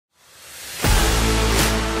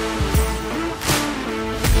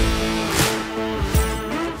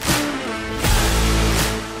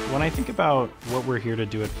about what we're here to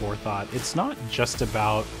do at Forethought, it's not just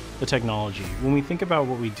about the technology. When we think about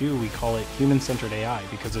what we do, we call it human-centered AI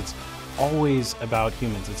because it's always about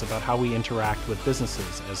humans. It's about how we interact with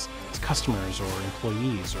businesses as customers or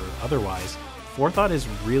employees or otherwise. Forethought is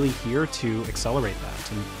really here to accelerate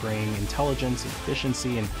that and bring intelligence and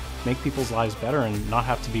efficiency and make people's lives better and not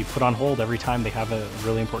have to be put on hold every time they have a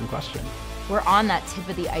really important question. We're on that tip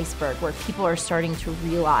of the iceberg where people are starting to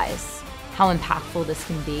realize how impactful this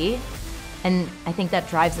can be. And I think that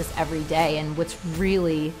drives us every day. And what's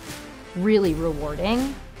really, really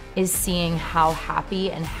rewarding is seeing how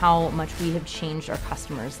happy and how much we have changed our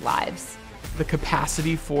customers' lives. The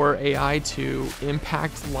capacity for AI to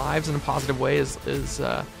impact lives in a positive way is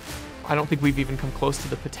I don't think we've even come close to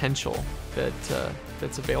the potential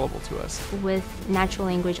that's available to us. With natural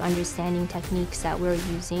language understanding techniques that we're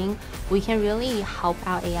using, we can really help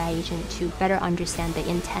our AI agent to better understand the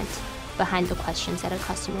intent behind the questions that a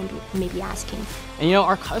customer may be asking. And you know,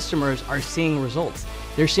 our customers are seeing results.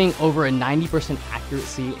 They're seeing over a 90%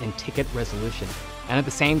 accuracy in ticket resolution. And at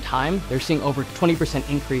the same time, they're seeing over 20%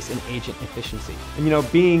 increase in agent efficiency. And you know,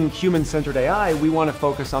 being human-centered AI, we want to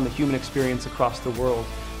focus on the human experience across the world.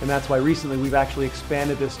 And that's why recently we've actually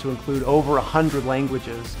expanded this to include over 100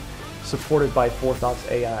 languages supported by Forethought's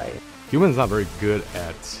AI. Humans are not very good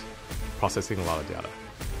at processing a lot of data,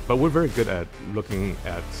 but we're very good at looking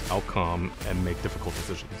at outcome and make difficult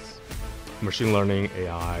decisions. Machine learning,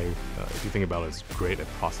 AI, if you think about it, is great at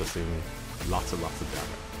processing lots and lots of data.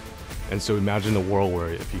 And so imagine a world where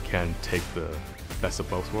if you can take the best of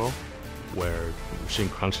both worlds, where the machine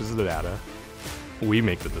crunches the data, we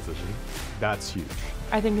make the decision, that's huge.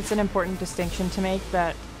 I think it's an important distinction to make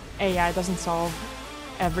that AI doesn't solve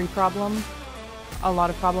every problem. A lot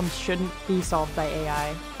of problems shouldn't be solved by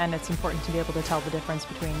AI, and it's important to be able to tell the difference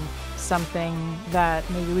between something that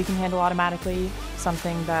maybe we can handle automatically,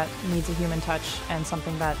 something that needs a human touch, and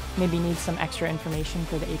something that maybe needs some extra information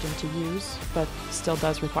for the agent to use, but still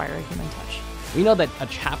does require a human touch. We know that a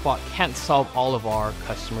chatbot can't solve all of our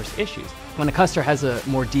customers' issues. When a customer has a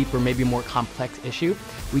more deep or maybe more complex issue,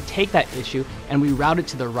 we take that issue and we route it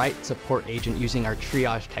to the right support agent using our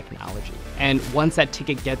triage technology. And once that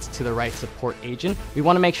ticket gets to the right support agent, we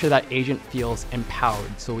want to make sure that agent feels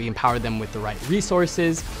empowered. So we empower them with the right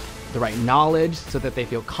resources, the right knowledge, so that they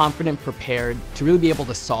feel confident, prepared to really be able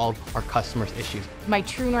to solve our customers' issues. My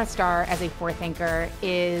true North Star as a forethinker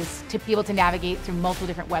is to be able to navigate through multiple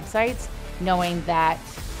different websites, knowing that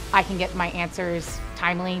I can get my answers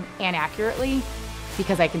timely and accurately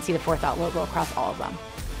because I can see the Forethought logo across all of them.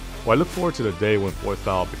 Well, I look forward to the day when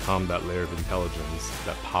Forethought becomes that layer of intelligence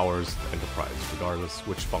that powers the enterprise, regardless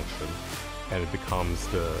which function, and it becomes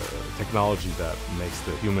the technology that makes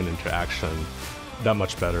the human interaction that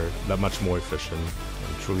much better, that much more efficient,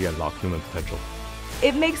 and truly unlock human potential.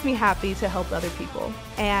 It makes me happy to help other people.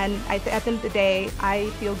 And at the end of the day, I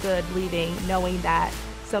feel good leaving knowing that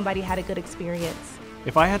somebody had a good experience.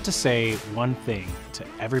 If I had to say one thing to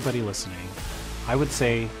everybody listening, I would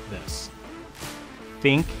say this: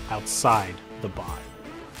 think outside the bot.